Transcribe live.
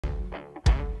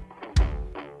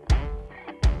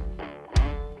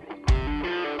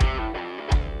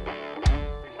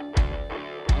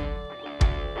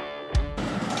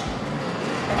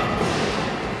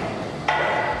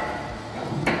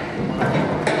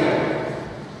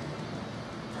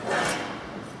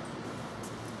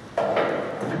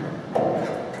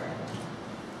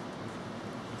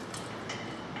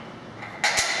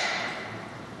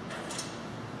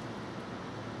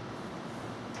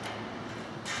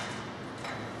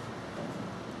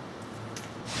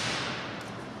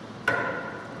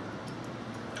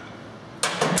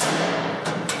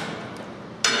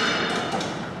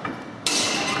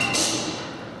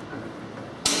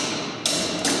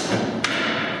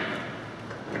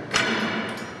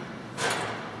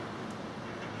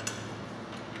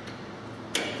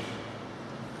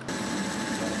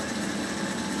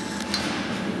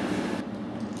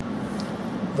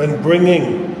When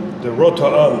bringing the rotor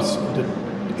arms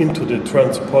into the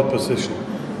transport position,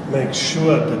 make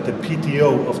sure that the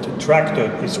PTO of the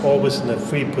tractor is always in a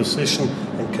free position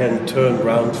and can turn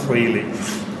around freely.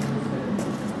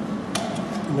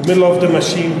 In the middle of the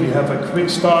machine we have a quick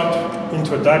start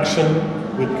introduction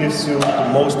which gives you the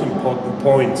most important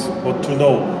points, what to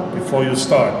know before you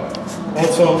start.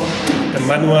 Also, the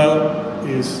manual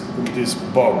is in this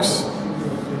box.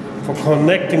 For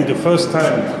connecting the first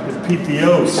time the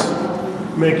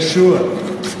PTOs, make sure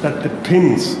that the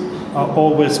pins are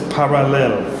always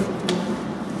parallel.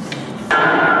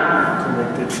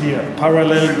 Connected here.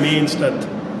 Parallel means that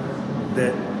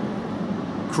the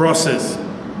crosses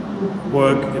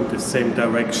work in the same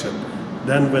direction.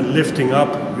 Then when lifting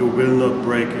up, you will not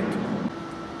break it.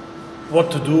 What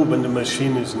to do when the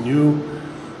machine is new?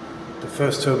 The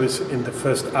first service in the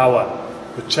first hour.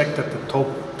 You check that the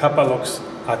tapper locks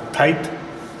are tight.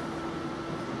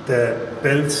 The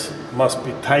belts must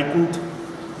be tightened,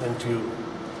 and you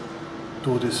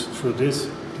do this through this.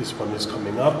 This one is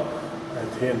coming up,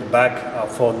 and here in the back are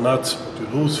 4 nuts that you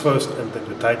loose first, and then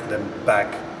you tighten them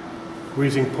back.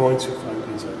 Greasing points you find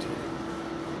inside here.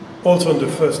 Also in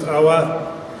the first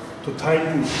hour, to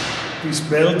tighten these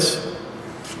belts,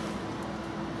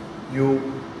 you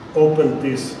open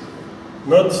these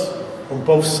nuts on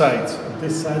both sides, on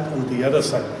this side and the other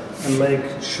side, and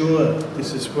make sure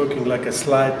this is working like a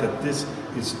slide, that this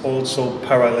is also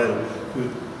parallel.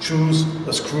 You choose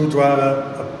a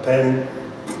screwdriver, a pen,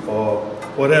 or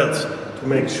what else, to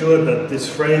make sure that this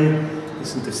frame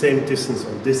is in the same distance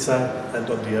on this side and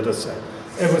on the other side.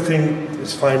 Everything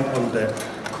is fine on the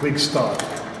quick start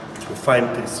to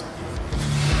find this.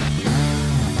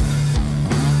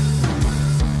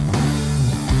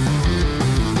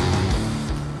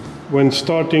 When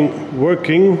starting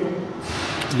working,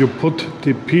 you put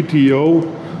the PTO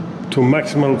to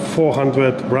maximum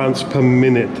 400 rounds per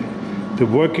minute. The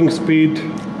working speed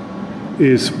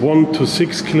is 1 to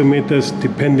 6 kilometers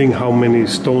depending how many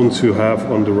stones you have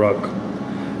on the rock.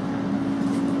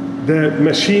 The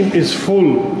machine is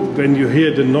full when you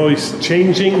hear the noise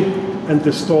changing and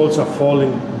the stalls are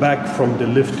falling back from the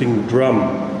lifting drum.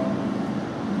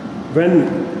 When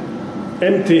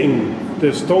emptying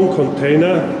the stone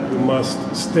container, you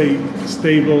must stay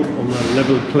stable on a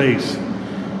level place.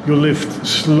 You lift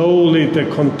slowly the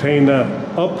container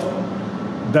up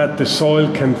that the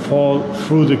soil can fall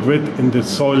through the grid in the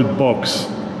soil box.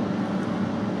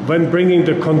 When bringing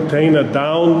the container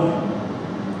down,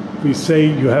 we say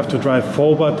you have to drive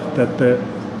forward, that the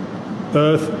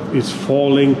earth is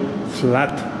falling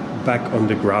flat back on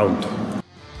the ground.